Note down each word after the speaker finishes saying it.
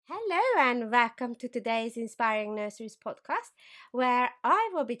Hello and welcome to today's Inspiring Nurseries podcast, where I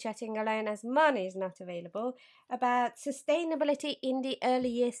will be chatting alone as Mani is not available about sustainability in the early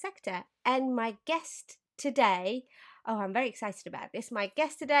years sector. And my guest today, I'm very excited about this. My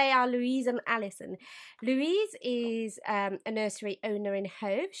guests today are Louise and Alison. Louise is a nursery owner in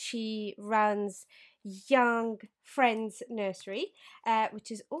Hove. She runs Young Friends Nursery, which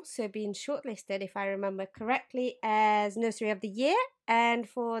has also been shortlisted, if I remember correctly, as Nursery of the Year and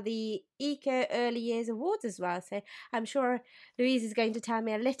for the Eco Early Years Awards as well. So I'm sure Louise is going to tell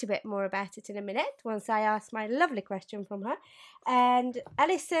me a little bit more about it in a minute once I ask my lovely question from her. And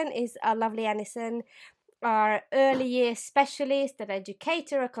Alison is our lovely Alison, our early year specialist, an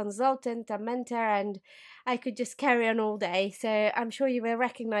educator, a consultant, a mentor, and I could just carry on all day. So I'm sure you will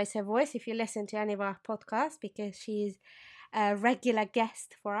recognize her voice if you listen to any of our podcasts because she's a regular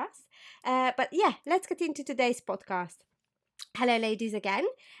guest for us. But yeah, let's get into today's podcast. Hello, ladies, again.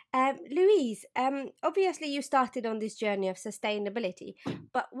 Louise, obviously you started on this journey of sustainability,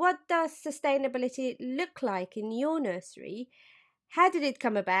 but what does sustainability look like in your nursery? How did it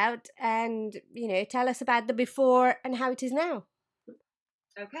come about? And, tell us about the before and how it is now.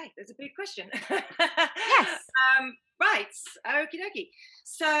 Okay, there's a big question. Yes. Right, okie dokie.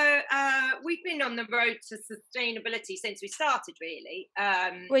 So we've been on the road to sustainability since we started, really.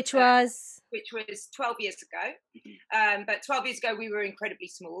 Which was 12 years ago. But 12 years ago, we were incredibly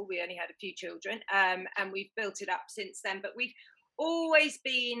small. We only had a few children, and we've built it up since then. But we've always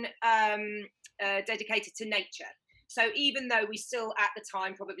been dedicated to nature. So even though we still, at the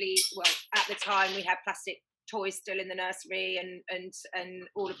time, we had plastic toys still in the nursery and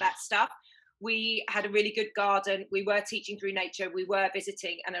all of that stuff. We had a really good garden. We were teaching through nature. We were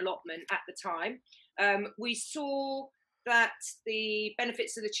visiting an allotment at the time. We saw that the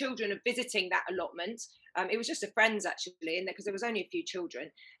benefits to the children of visiting that allotment, it was just a friend's actually, and because there was only a few children,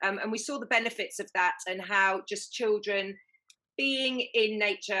 and we saw the benefits of that and how just children being in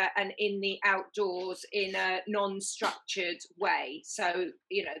nature and in the outdoors in a non-structured way. So,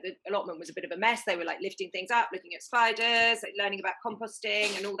 the allotment was a bit of a mess. They were like lifting things up, looking at spiders, like learning about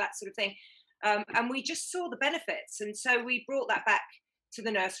composting and all that sort of thing. And we just saw the benefits. And so we brought that back to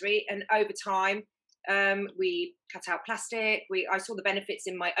the nursery. And over time, we cut out plastic. I saw the benefits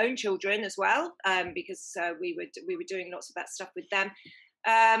in my own children as well, because we were doing lots of that stuff with them.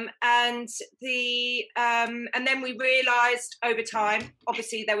 And then we realised over time,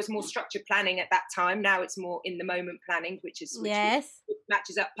 obviously there was more structured planning at that time. Now it's more in the moment planning, which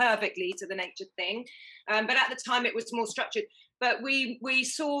matches up perfectly to the nature thing. But at the time it was more structured. But we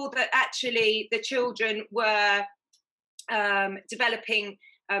saw that actually the children were developing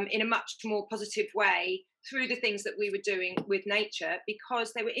in a much more positive way through the things that we were doing with nature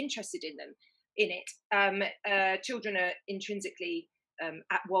because they were interested in it. Children are intrinsically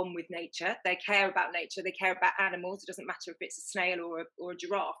at one with nature. They care about nature. They care about animals. It doesn't matter if it's a snail or a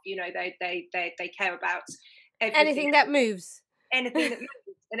giraffe. They care about anything that moves. Anything that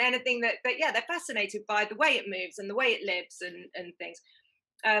moves, and anything that they're fascinated by the way it moves and the way it lives and things.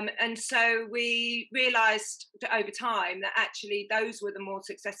 And so we realised over time that actually those were the more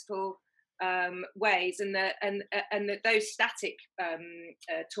successful ways, and that those static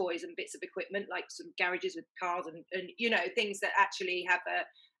toys and bits of equipment, like some garages with cars and things that actually have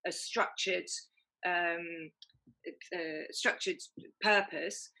a structured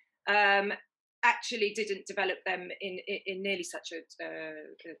purpose, actually didn't develop them in nearly such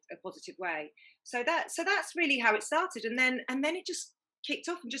a positive way. So that's really how it started, and then it just kicked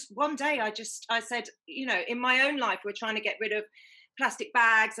off. And just one day I said, in my own life, we're trying to get rid of plastic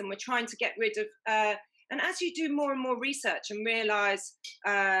bags, and we're trying to get rid of and as you do more and more research and realize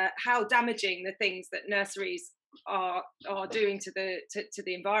how damaging the things that nurseries are doing to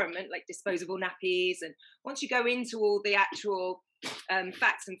the environment, like disposable nappies, and once you go into all the actual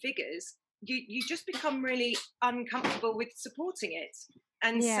facts and figures, you just become really uncomfortable with supporting it.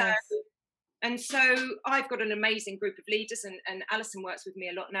 And yes. so I've got an amazing group of leaders, and Alison works with me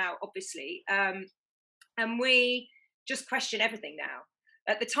a lot now, obviously, and we just question everything now.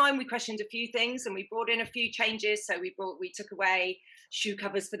 At the time, we questioned a few things, and we brought in a few changes. So we took away shoe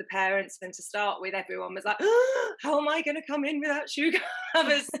covers for the parents, and to start with, everyone was like, oh, "How am I going to come in without shoe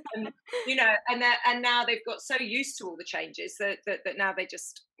covers?" And and now they've got so used to all the changes that now they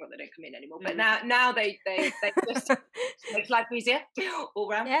just, well, they don't come in anymore. But now they just makes life easier all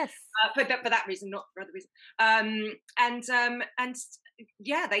round. Yes. For that reason, not for other reasons.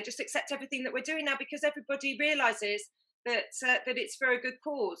 They just accept everything that we're doing now because everybody realizes that it's for a good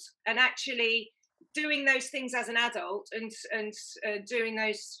cause, and actually doing those things as an adult and doing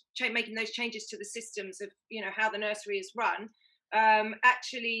those making those changes to the systems of how the nursery is run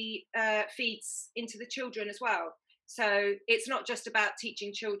actually feeds into the children as well. So it's not just about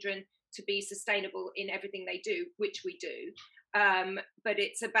teaching children to be sustainable in everything they do, which we do, but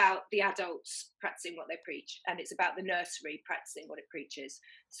it's about the adults practicing what they preach, and it's about the nursery practicing what it preaches.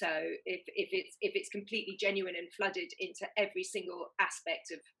 So if it's completely genuine and flooded into every single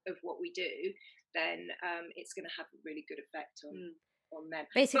aspect of what we do, then it's going to have a really good effect on them.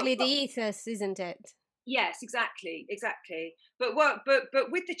 Basically, the ethos, isn't it? Yes, exactly. But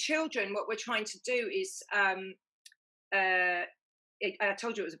with the children, what we're trying to do is, I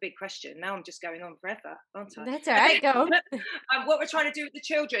told you it was a big question. Now I'm just going on forever, aren't I? That's all right. Go. What we're trying to do with the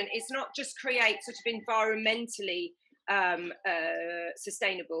children is not just create sort of environmentally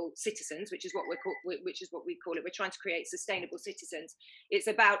sustainable citizens, which is what we call it. We're trying to create sustainable citizens. It's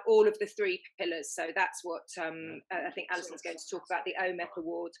about all of the three pillars. So that's what I think Alison's going to talk about, the OMEP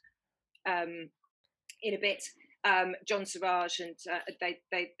award in a bit. John Siraj, and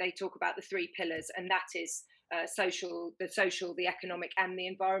they talk about the three pillars, and that is the social, the economic, and the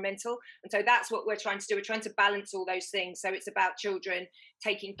environmental. And so that's what we're trying to do. We're trying to balance all those things. So it's about children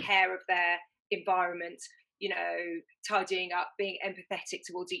taking care of their environment, tidying up, being empathetic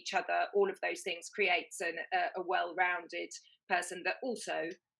towards each other. All of those things creates a well-rounded person that also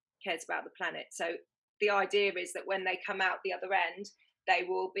cares about the planet. So the idea is that when they come out the other end, they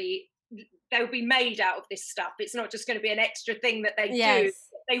will be made out of this stuff. It's not just going to be an extra thing that they do.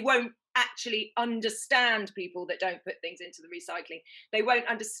 They won't actually understand people that don't put things into the recycling. They won't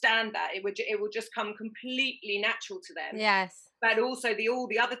understand that. It will just come completely natural to them. Yes. But also all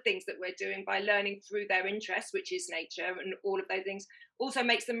the other things that we're doing by learning through their interests, which is nature and all of those things, also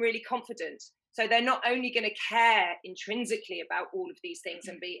makes them really confident. So they're not only going to care intrinsically about all of these things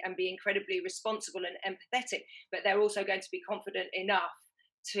and be incredibly responsible and empathetic, but they're also going to be confident enough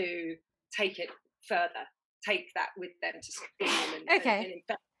to take it further, take that with them to school and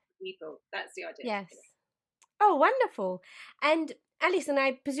infect people. That's the idea. Yes. Oh, wonderful. And Alison,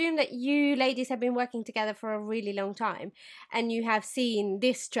 I presume that you ladies have been working together for a really long time and you have seen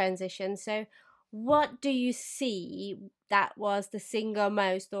this transition. So what do you see that was the single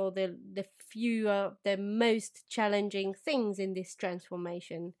most or the few of the most challenging things in this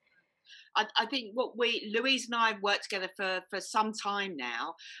transformation? I think Louise and I have worked together for some time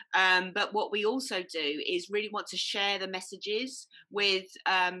now, but what we also do is really want to share the messages with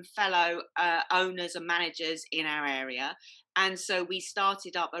fellow owners and managers in our area. And so we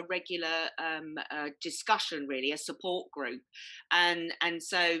started up a regular discussion, really, a support group. And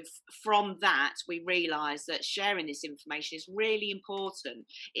so from that, we realised that sharing this information is really important.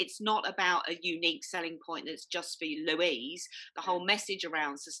 It's not about a unique selling point that's just for Louise. The whole message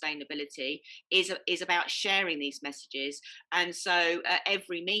around sustainability is about sharing these messages. And so at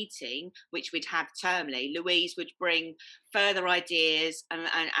every meeting, which we'd have termly, Louise would bring further ideas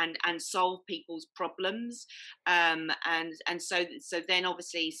and solve people's problems, and so then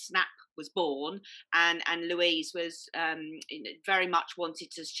obviously Snap was born, and Louise was very much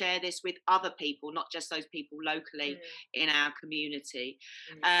wanted to share this with other people, not just those people locally in our community.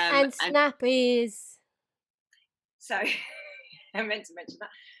 And Snap is, so I meant to mention that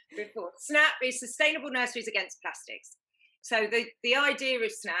before. Snap is Sustainable Nurseries Against Plastics. So the idea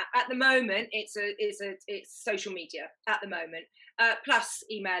of Snap at the moment, it's social media at the moment, plus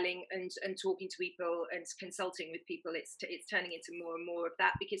emailing and talking to people and consulting with people. It's turning into more and more of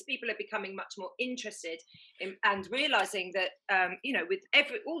that, because people are becoming much more interested in and realizing that with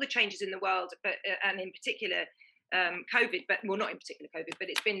all the changes in the world, but and in particular COVID, but well, not in particular COVID, but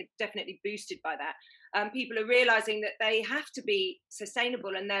it's been definitely boosted by that. People are realizing that they have to be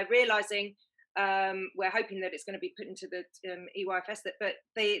sustainable, and they're realizing. We're hoping that it's going to be put into the EYFS, but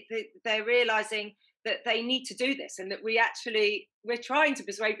they're realizing that they need to do this, and that we're trying to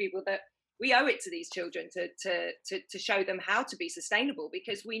persuade people that we owe it to these children to show them how to be sustainable,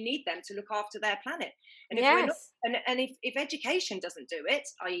 because we need them to look after their planet. And if we're not, and if education doesn't do it,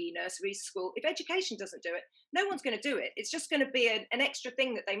 i.e. nurseries, school, if education doesn't do it, no one's going to do it. It's just going to be an extra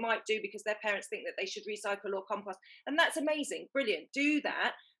thing that they might do because their parents think that they should recycle or compost, and that's amazing, brilliant, do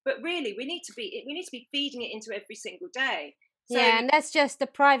that. But really, we need to be feeding it into every single day. So, and that's just the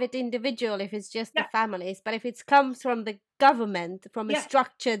private individual if it's just the families. But if it comes from the government, from a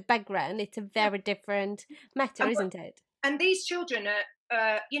structured background, it's a very different matter, isn't it? And these children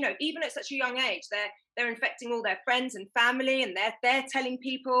are, even at such a young age, they're infecting all their friends and family, and they're telling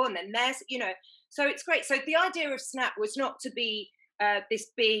people, and then so it's great. So the idea of Snap was not to be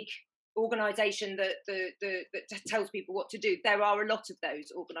this big organisation that tells people what to do. There are a lot of those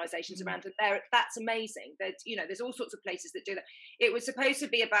organisations around, and that's amazing. There's all sorts of places that do that. It was supposed to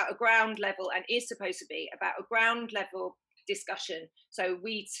be about a ground level, and is supposed to be about a ground level discussion. So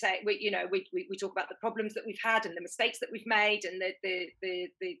we say, we talk about the problems that we've had and the mistakes that we've made and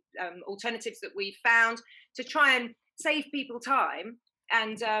the alternatives that we've found to try and save people time.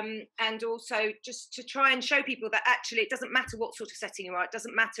 And also just to try and show people that actually it doesn't matter what sort of setting you are. It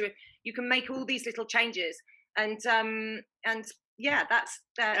doesn't matter if you can make all these little changes. And yeah, that's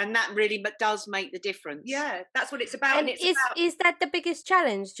that. And that really does make the difference. Yeah, that's what it's about. And is that the biggest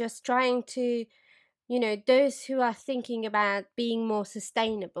challenge? Just trying to, those who are thinking about being more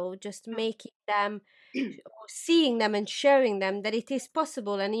sustainable, just making them or seeing them and showing them that it is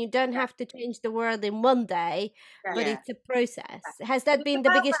possible, and you don't have to change the world in one day, but it's a process. Has that been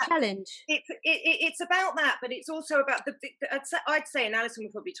the biggest challenge? It's about that, but it's also about I'd say, and Alison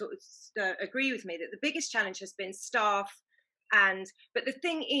will probably agree with me, that the biggest challenge has been staff. But the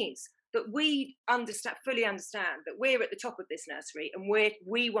thing is that we fully understand that we're at the top of this nursery and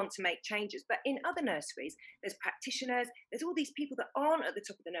we want to make changes. But in other nurseries, there's practitioners, there's all these people that aren't at the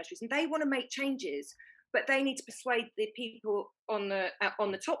top of the nurseries, and they want to make changes, but they need to persuade the people on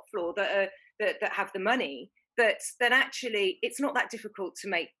the top floor that have the money that actually it's not that difficult to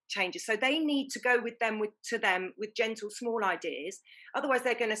make changes. So they need to go with them with gentle, small ideas. Otherwise,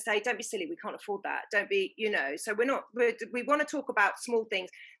 they're going to say, "Don't be silly. We can't afford that. Don't be, So we want to talk about small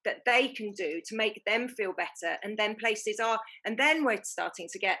things that they can do to make them feel better. And then and then we're starting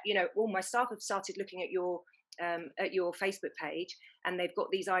to get, all my staff have started looking at your Facebook page, and they've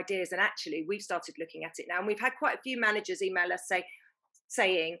got these ideas. And actually, we've started looking at it now, and we've had quite a few managers email us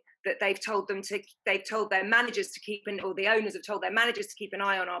saying that they've told their managers to keep or the owners have told their managers to keep an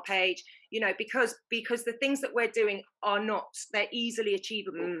eye on our page, because the things that we're doing they're easily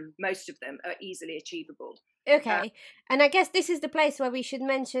achievable. Most of them are easily achievable. Okay. And I guess this is the place where we should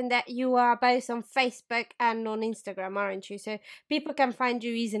mention that you are both on Facebook and on Instagram, aren't you? So people can find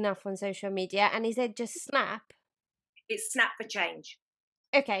you easy enough on social media. And is it just Snap? It's Snap for Change.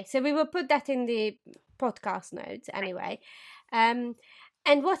 Okay, so we will put that in the podcast notes anyway.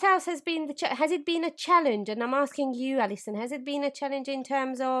 And what else has been has it been a challenge? And I'm asking you, Alison, has it been a challenge in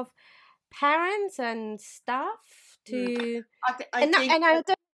terms of parents and staff to? I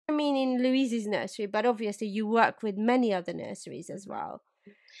don't mean in Louise's nursery, but obviously you work with many other nurseries as well.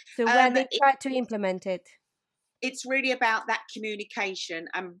 So where they try to implement it. It's really about that communication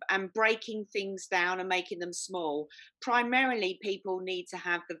and breaking things down and making them small. Primarily, people need to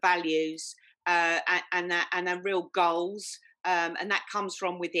have the values and their real goals. And that comes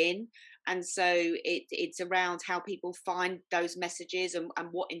from within, and so it's around how people find those messages and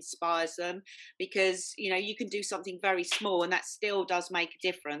what inspires them, because you can do something very small and that still does make a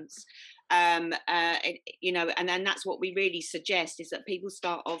difference. And then that's what we really suggest, is that people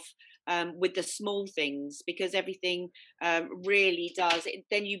start off with the small things, because everything really does.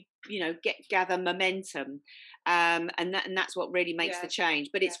 Then you gather momentum, and that's what really makes the change.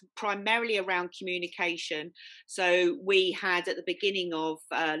 But it's primarily around communication. So we had at the beginning of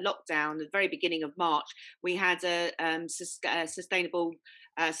lockdown, the very beginning of March, we had a sustainable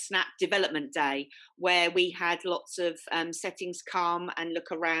Snap Development Day, where we had lots of settings come and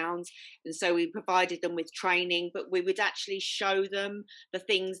look around, and so we provided them with training, but we would actually show them the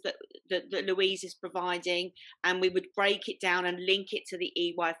things that Louise is providing, and we would break it down and link it to the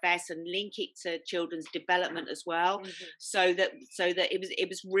EYFS and link it to children's development as well. Mm-hmm. so that it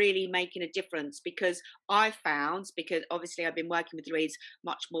was really making a difference, because I found, because obviously I've been working with Louise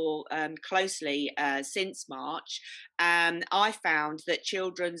much more closely since March, I found that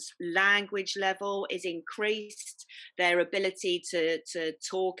children's language level is increased, their ability to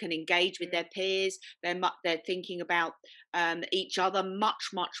talk and engage with their peers, they're thinking about each other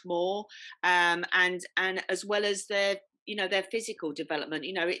much more, and as well as their physical development.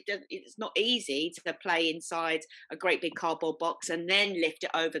 It's not easy to play inside a great big cardboard box and then lift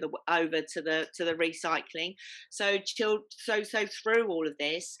it over to the recycling. So through all of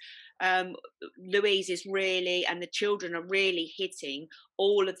this, Louise is really, and the children are really hitting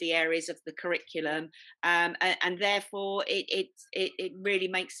all of the areas of the curriculum, and therefore it really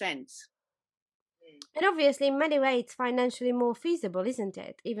makes sense. And obviously, in many ways, it's financially more feasible, isn't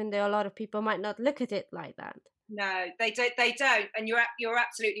it? Even though a lot of people might not look at it like that. No, they don't. And you're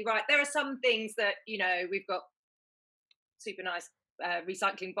absolutely right. There are some things that we've got super nice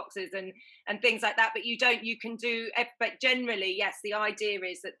recycling boxes and things like that, but you can do. But generally, yes, the idea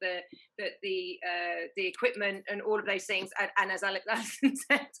is that the equipment and all of those things, and as Alison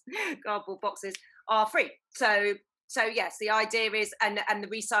said, cardboard boxes are free. So yes, the idea is, and the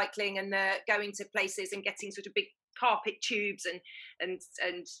recycling and the going to places and getting sort of carpet tubes and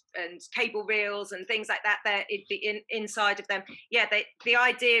cable reels and things like that there inside of them. Yeah, the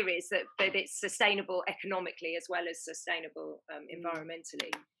idea is that it's sustainable economically as well as sustainable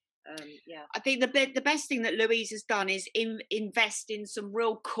environmentally. Yeah, I think the best thing that Louise has done is invest in some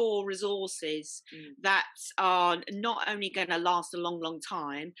real core resources that are not only going to last a long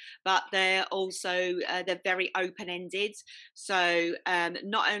time, but they're also they're very open-ended. So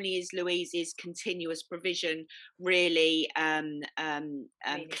not only is Louise's continuous provision really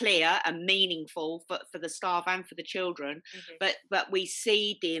clear and meaningful for the staff and for the children, but we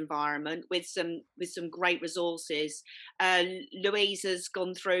seed the environment with some great resources. Louise has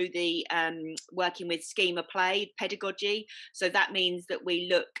gone through the working with schema play pedagogy, so that means that we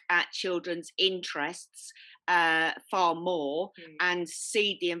look at children's interests far more and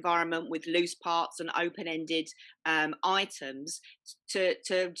seed the environment with loose parts and open-ended items to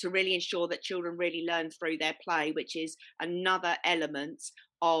really ensure that children really learn through their play, which is another element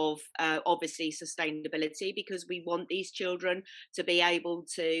of obviously sustainability, because we want these children to be able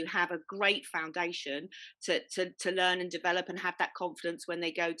to have a great foundation to learn and develop and have that confidence when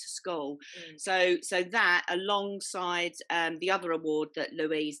they go to school. So that, alongside the other award that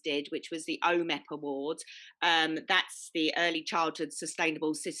Louise did, which was the OMEP award, that's the Early Childhood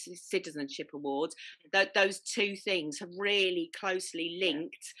Sustainable Citizenship Award. Those two things have really closely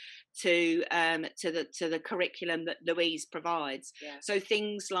linked to the curriculum that Louise provides. So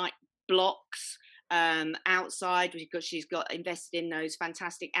things like blocks outside, because she's got invested in those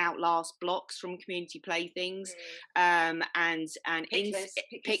fantastic Outlast blocks from Community Playthings, and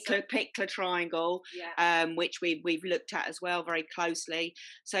Pickler Triangle, which we've looked at as well very closely.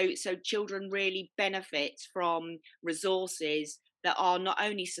 So children really benefit from resources that are not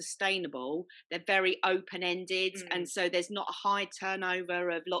only sustainable, they're very open-ended, and so there's not a high turnover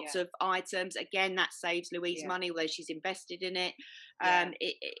of lots of items. Again, that saves Louise money, although she's invested in it.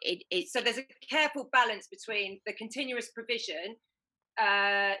 So there's a careful balance between the continuous provision,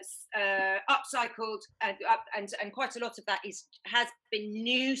 upcycled, and quite a lot of that has been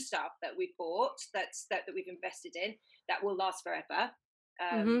new stuff that we've bought, that we've invested in, that will last forever.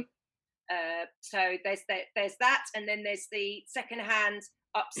 So there's that, and then there's the second-hand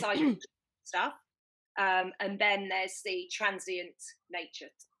upcycled stuff, and then there's the transient nature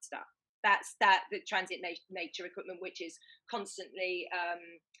stuff. That's the transient nature equipment, which is constantly,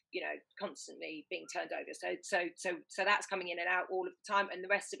 constantly being turned over. So that's coming in and out all of the time, and the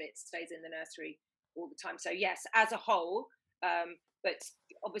rest of it stays in the nursery all the time. So yes, as a whole, but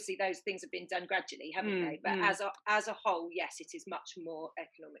obviously those things have been done gradually, haven't they? But as a whole, yes, it is much more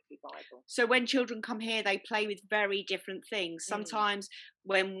economically viable. So when children come here, they play with very different things. Sometimes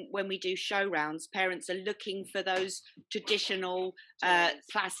when we do show rounds, parents are looking for those traditional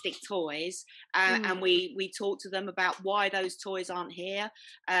plastic toys, and we talk to them about why those toys aren't here.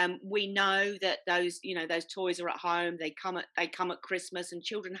 We know that those toys are at home. They come at Christmas, and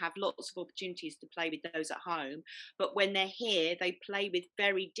children have lots of opportunities to play with those at home. But when they're here, they play with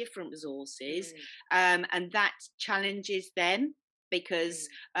very different resources, and that challenges them, because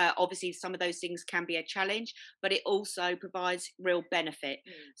obviously some of those things can be a challenge, but it also provides real benefit.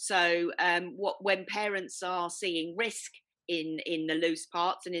 So when parents are seeing risk in the loose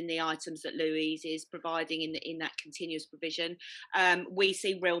parts and in the items that Louise is providing in that continuous provision, we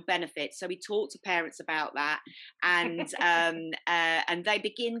see real benefits. So we talk to parents about that, and they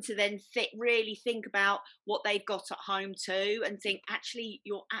begin to then really think about what they've got at home too, and think, actually,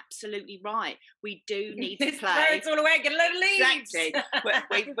 you're absolutely right. We do need to play. It's all away, get a load of leaves.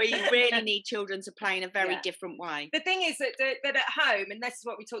 Exactly. we really need children to play in a very different way. The thing is that at home, and this is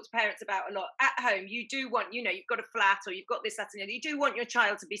what we talk to parents about a lot, at home you do want, you've got a flat, or you've got this, that, and the other. You do want your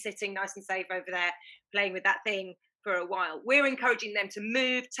child to be sitting nice and safe over there playing with that thing for a while. We're encouraging them to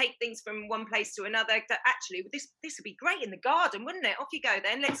move, take things from one place to another. That actually, this would be great in the garden, wouldn't it? Off you go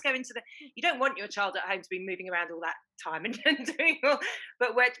then. Let's go into the. You don't want your child at home to be moving around all that time and doing all.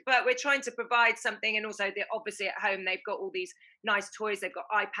 But we're trying to provide something, and also obviously at home they've got all these nice toys. They've got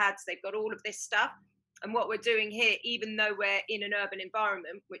iPads. They've got all of this stuff. And what we're doing here, even though we're in an urban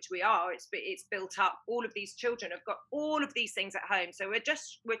environment, which we are, it's built up. All of these children have got all of these things at home. So we're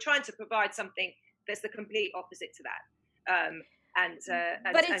trying to provide something that's the complete opposite to that.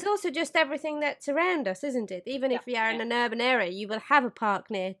 But it's also just everything that's around us, isn't it? Even if we are in an urban area, you will have a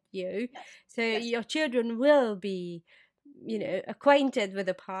park near you. So your children will be, acquainted with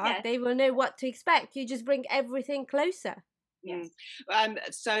the park. Yes. They will know what to expect. You just bring everything closer. Yes.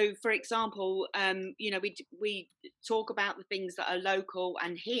 So, for example, we talk about the things that are local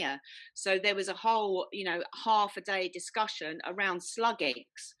and here. So there was a whole, half a day discussion around slug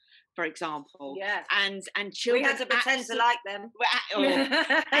eggs. for example. Yeah. And children we had to pretend to like them.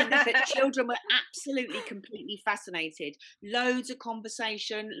 And the children were absolutely, completely fascinated. Loads of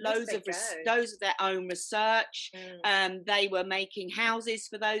conversation, loads of their own research. They were making houses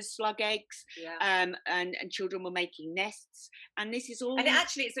for those slug eggs, and children were making nests. And this is all. And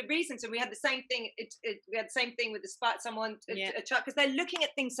actually, it's a reason. So we had the same thing. We had the same thing with the someone, a child, because they're looking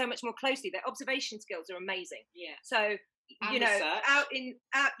at things so much more closely. Their observation skills are amazing. Yeah. So. And you know, research.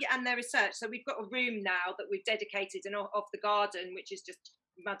 And their research. So we've got a room now that we've dedicated and off the garden, which is just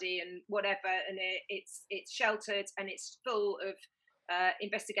muddy and whatever, and it's sheltered and it's full of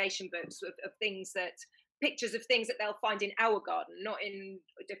investigation books of pictures of things that they'll find in our garden, not in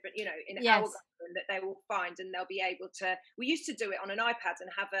a different, in our garden, that they will find, and they'll be able to. We used to do it on an iPad and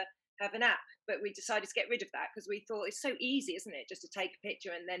have an app, but we decided to get rid of that because we thought it's so easy, isn't it, just to take a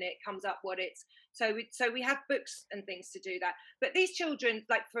picture and then it comes up what it's. So we have books and things to do that. But these children,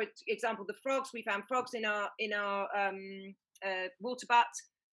 like for example, the frogs, we found frogs in our water butt.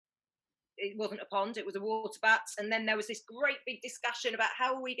 It wasn't a pond, it was a water butt. And then there was this great big discussion about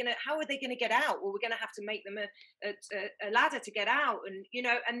how are they gonna get out? Well, we're gonna have to make them a ladder to get out. And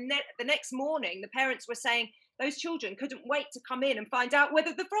the next morning the parents were saying those children couldn't wait to come in and find out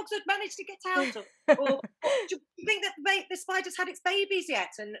whether the frogs had managed to get out, or do you think that the spider's had its babies yet,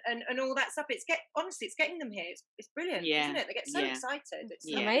 and all that stuff. It's getting them here. It's brilliant, isn't it? They get so excited. It's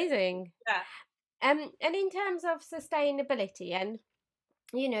amazing. Yeah. And in terms of sustainability, and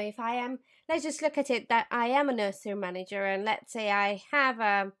if I am, let's just look at it that I am a nursery manager, and let's say I have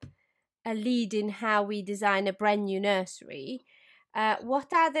a lead in how we design a brand new nursery.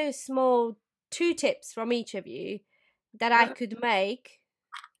 What are those small 2 tips from each of you that I could make?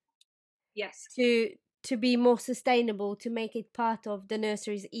 Yes. To be more sustainable, to make it part of the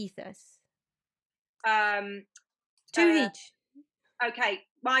nursery's ethos. 2 each. Okay,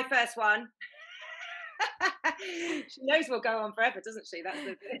 my first one. She knows we'll go on forever, doesn't she? That's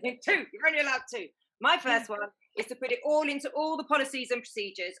the thing. 2. You're only allowed 2. My first one is to put it all into all the policies and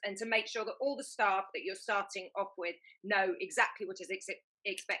procedures, and to make sure that all the staff that you're starting off with know exactly what is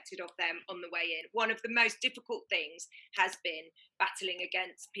expected of them on the way in. One of the most difficult things has been battling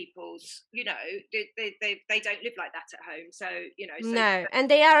against people's, they don't live like that at home. So, no, and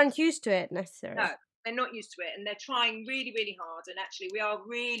they aren't used to it necessarily. No. They're not used to it, and they're trying really, really hard. And actually, we are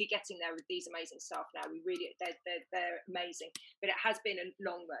really getting there with these amazing staff now. They're amazing, but it has been a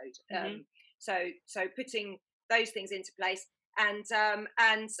long road. So putting those things into place, and I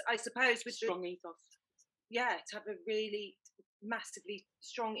suppose with strong ethos. Yeah, to have a really massively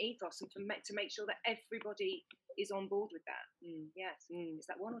strong ethos, and to make sure that everybody is on board with that. Yes, is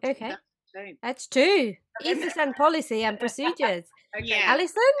that 1 or 2? Okay. That's 2. Ethos and policy and procedures. Okay. Yeah.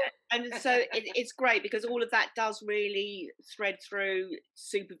 Alison? And so it's great because all of that does really thread through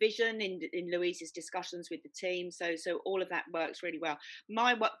supervision in Louise's discussions with the team. So all of that works really well.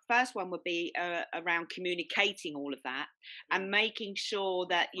 My first one would be around communicating all of that and making sure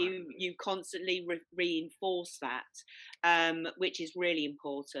that you constantly reinforce that, which is really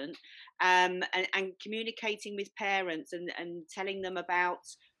important. And communicating with parents and telling them about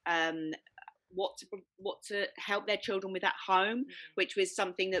what to help their children with at home, which was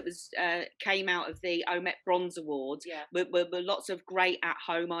something that was came out of the OMET Bronze Awards. With lots of great at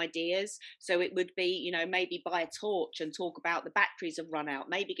home ideas. So it would be, maybe buy a torch and talk about the batteries have run out,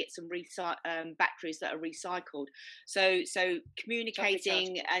 maybe get some batteries that are recycled. So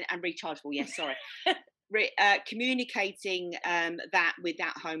communicating and rechargeable. Yes, sorry. Communicating that with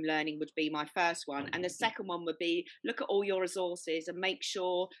at-home learning would be my first one, and the second one would be look at all your resources and make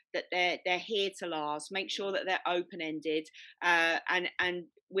sure that they're here to last. Make sure that they're open-ended, and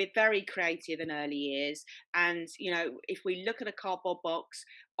we're very creative in early years. And if we look at a cardboard box,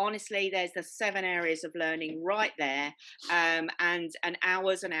 honestly, there's the 7 areas of learning right there, and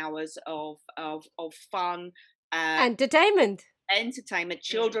hours and hours of fun, entertainment,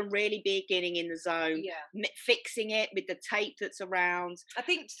 children really beginning in the zone, fixing it with the tape that's around. I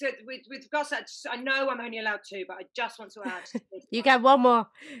think with regards to that, I know I'm only allowed 2, but I just want to add you get 1 more,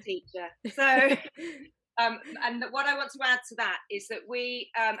 teacher. So and what I want to add to that is that we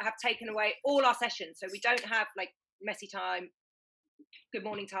have taken away all our sessions, so we don't have like messy time, good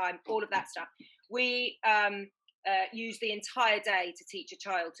morning time, all of that stuff. We use the entire day to teach a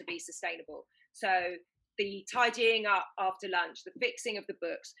child to be sustainable. So the tidying up after lunch, the fixing of the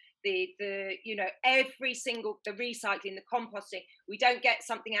books, the every single, the recycling, the composting. We don't get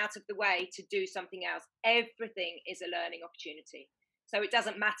something out of the way to do something else. Everything is a learning opportunity. So it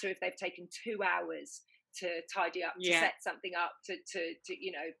doesn't matter if they've taken 2 hours to tidy up, to set something up, to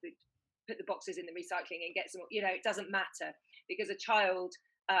put the boxes in the recycling and get some. It doesn't matter, because a child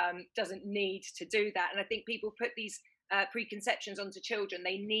doesn't need to do that. And I think people put these preconceptions onto children.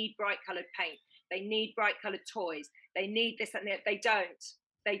 They need bright coloured paint. They need bright coloured toys. They need this and that. They don't.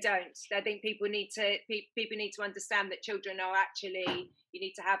 They don't. I think people need to understand that children are actually, you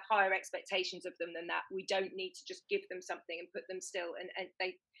need to have higher expectations of them than that. We don't need to just give them something and put them still, and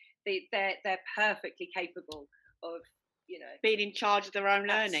they're perfectly capable of, you know, being in charge of their own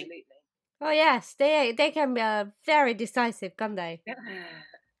learning. Absolutely. Oh yes, they can be very decisive, can't they? Yeah.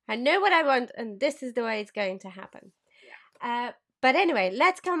 I know what I want, and this is the way it's going to happen. But anyway,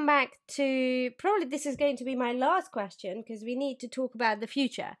 let's come back to, probably this is going to be my last question, because we need to talk about the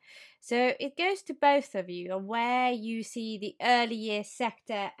future. So it goes to both of you on where you see the early years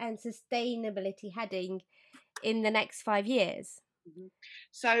sector and sustainability heading in the next 5 years. Mm-hmm.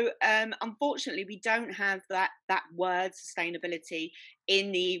 So unfortunately, we don't have that word sustainability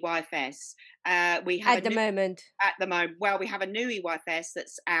in the EYFS. We have at the moment. Well, we have a new EYFS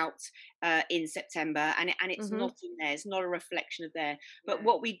that's out in September, and it's Mm-hmm. not in there. It's not a reflection of there. But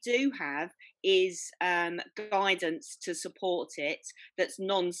what we do have is guidance to support it that's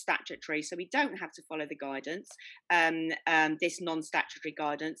non-statutory. So we don't have to follow the guidance, this non-statutory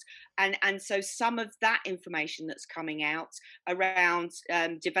guidance, and so some of that information that's coming out around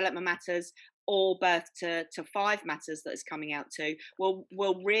development matters or birth to 5 matters that is coming out too will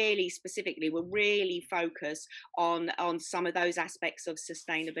really focus on some of those aspects of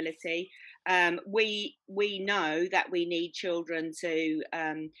sustainability. We know that we need children to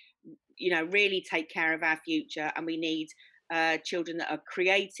really take care of our future, and we need children that are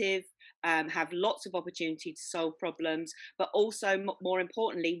creative, have lots of opportunity to solve problems, but also more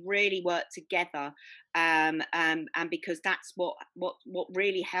importantly really work together, and because that's what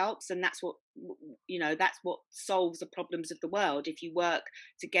really helps, and that's what solves the problems of the world, if you work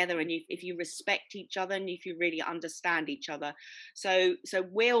together and if you respect each other and if you really understand each other. So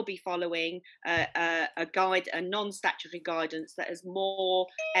we'll be following a non-statutory guidance that has more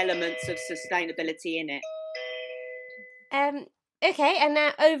elements of sustainability in it. Okay, and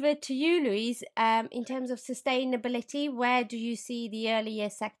now over to you, Louise. In terms of sustainability, where do you see the early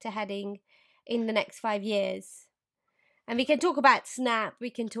years sector heading in the next 5 years? And we can talk about SNAP.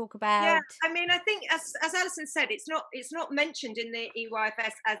 We can talk about. Yeah, I mean, I think as Alison said, it's not mentioned in the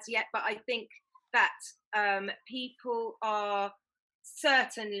EYFS as yet, but I think that people are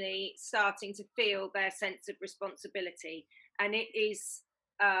certainly starting to feel their sense of responsibility, and it is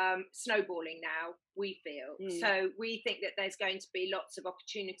snowballing now, we feel. So we think that there's going to be lots of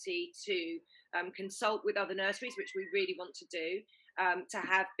opportunity to consult with other nurseries, which we really want to do, to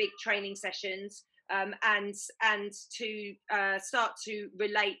have big training sessions, and to start to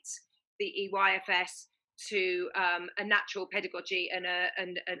relate the EYFS to a natural pedagogy and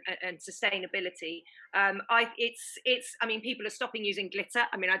sustainability. I mean, people are stopping using glitter.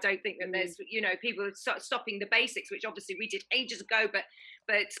 I mean, I don't think that there's, people are stopping the basics, which obviously we did ages ago, but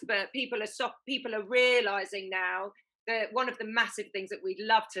people are realizing now that one of the massive things that we'd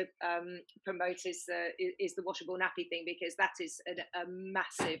love to promote is the washable nappy thing, because that is a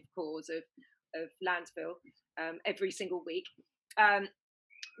massive cause of landfill every single week.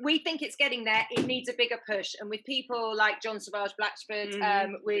 We think it's getting there. It needs a bigger push, and with people like John Savage Blatchford,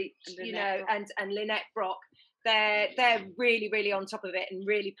 and Lynette Brock, they're really, really on top of it and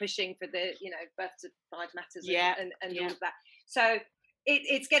really pushing for the birth to 5 matters and all of that. So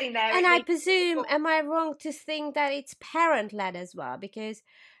it's getting there. And I presume, am I wrong to think that it's parent led as well? Because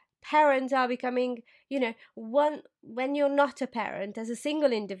parents are becoming, when you're not a parent, as a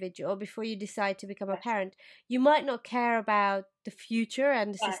single individual, before you decide to become a parent, you might not care about the future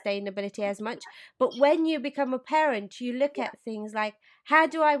and the sustainability as much. But when you become a parent, you look at things like, how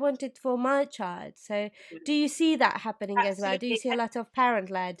do I want it for my child? So do you see that happening as well? Do you see a lot of parent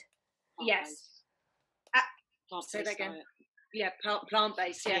led? Yes. Say that again. Yeah,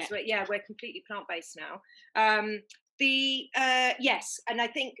 plant-based. Yes, we're completely plant-based now. Yes, and I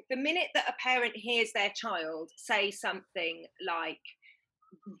think the minute that a parent hears their child say something like,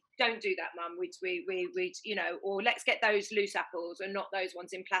 "Don't do that, Mum," we or "Let's get those loose apples and not those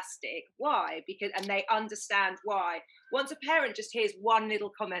ones in plastic." Why? And they understand why. Once a parent just hears one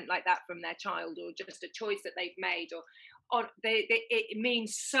little comment like that from their child, or just a choice that they've made, it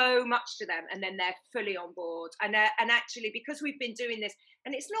means so much to them, and then they're fully on board. And actually, because we've been doing this,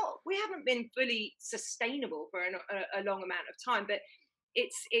 and we haven't been fully sustainable for a long amount of time, but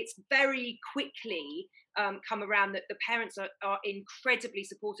it's very quickly come around that the parents are incredibly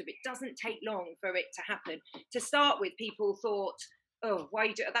supportive. It doesn't take long for it to happen. To start with, people thought, oh, why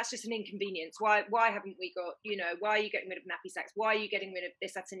you do that's just an inconvenience. Why haven't we got, why are you getting rid of nappy sacks? Why are you getting rid of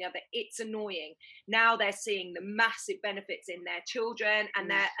this, that, and the other? It's annoying. Now they're seeing the massive benefits in their children, and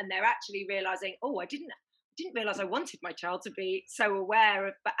they're actually realizing, oh, I didn't realize I wanted my child to be so aware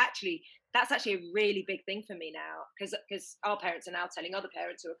of, but actually that's actually a really big thing for me now, because our parents are now telling other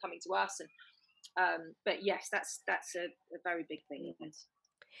parents who are coming to us, and but yes, that's a very big thing. Yes.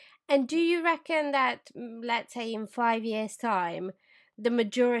 And do you reckon that, let's say in 5 years' time, the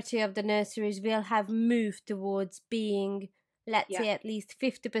majority of the nurseries will have moved towards being, let's say, at least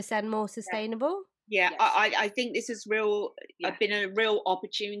 50% more sustainable? Yeah, yes. I think this has been a real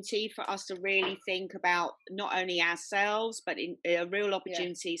opportunity for us to really think about not only ourselves, but a real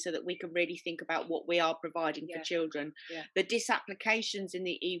opportunity so that we can really think about what we are providing for children. Yeah. The disapplications in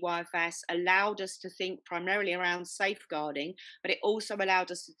the EYFS allowed us to think primarily around safeguarding, but it also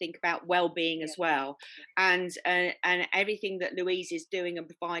allowed us to think about well-being as well. And everything that Louise is doing and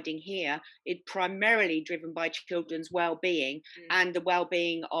providing here is primarily driven by children's well-being and the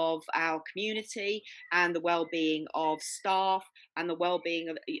well-being of our community, and the well-being of staff, and the well-being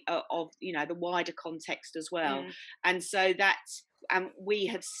of the wider context as well. And so that's we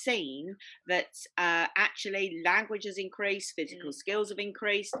have seen that actually language has increased, physical skills have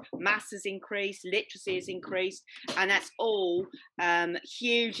increased, maths has increased, literacy has increased, and that's all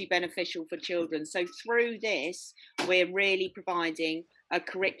hugely beneficial for children. So through this, we're really providing a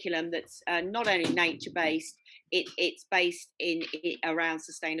curriculum that's not only nature-based, it's based around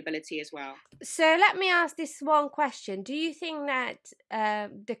sustainability as well. So let me ask this one question. Do you think that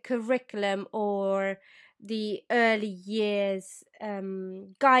the curriculum or the early years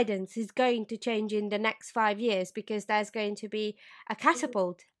guidance is going to change in the next 5 years, because there's going to be a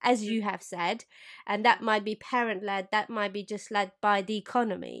catapult, as you have said, and that might be parent-led, that might be just led by the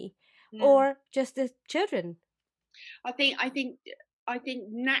economy, or just the children? I think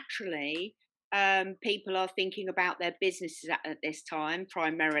naturally people are thinking about their businesses at this time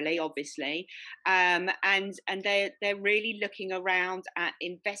primarily, obviously, and they're really looking around at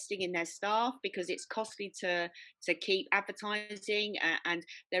investing in their staff, because it's costly to keep advertising, and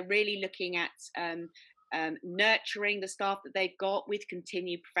they're really looking at nurturing the staff that they've got with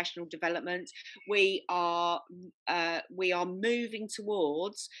continued professional development. We are moving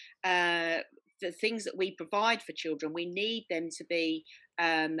towards the things that we provide for children. We need them to be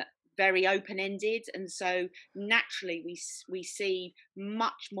very open-ended, and so naturally we see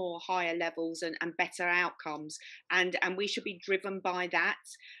much more higher levels and better outcomes, and we should be driven by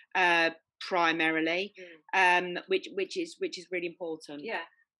that primarily, which is really important. Yeah,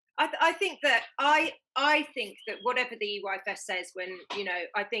 I think that I think that whatever the EYFS says, when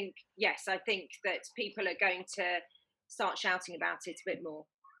I think that people are going to start shouting about it a bit more.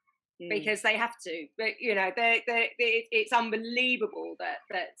 Because they have to, but it's unbelievable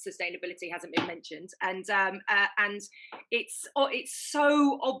that sustainability hasn't been mentioned, and it's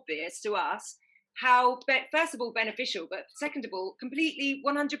so obvious to us how, first of all, beneficial, but second of all, completely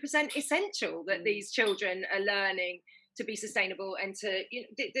 100% essential that these children are learning to be sustainable, and to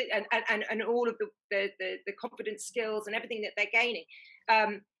and all of the confidence skills and everything that they're gaining.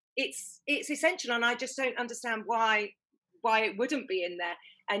 It's essential, and I just don't understand why it wouldn't be in there.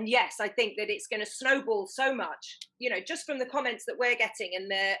 And yes, I think that it's going to snowball so much, just from the comments that we're getting,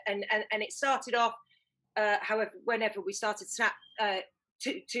 and it started off, however, whenever we started Snap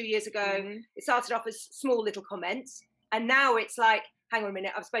 2 years ago, it started off as small little comments, and now it's like, hang on a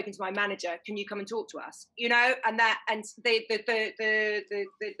minute, I've spoken to my manager, can you come and talk to us? And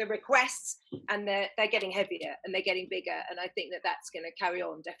the requests, and they're getting heavier and they're getting bigger, and I think that that's going to carry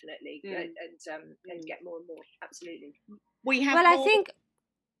on definitely, and get more and more. Absolutely.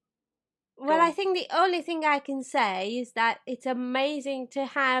 I think the only thing I can say is that it's amazing to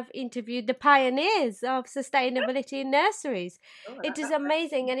have interviewed the pioneers of sustainability in nurseries. It is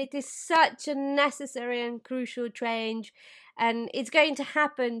amazing, and it is such a necessary and crucial change, and it's going to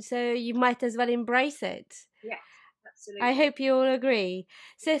happen, so you might as well embrace it. Yeah. Absolutely. I hope you all agree.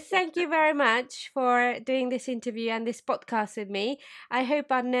 So thank you very much for doing this interview and this podcast with me. I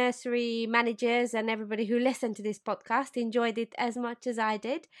hope our nursery managers and everybody who listened to this podcast enjoyed it as much as I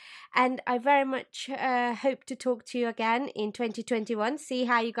did. And I very much hope to talk to you again in 2021, see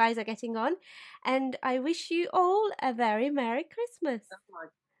how you guys are getting on. And I wish you all a very Merry Christmas. Oh my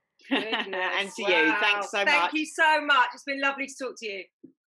goodness. And to you. Thanks so much. Thank you so much. It's been lovely to talk to you.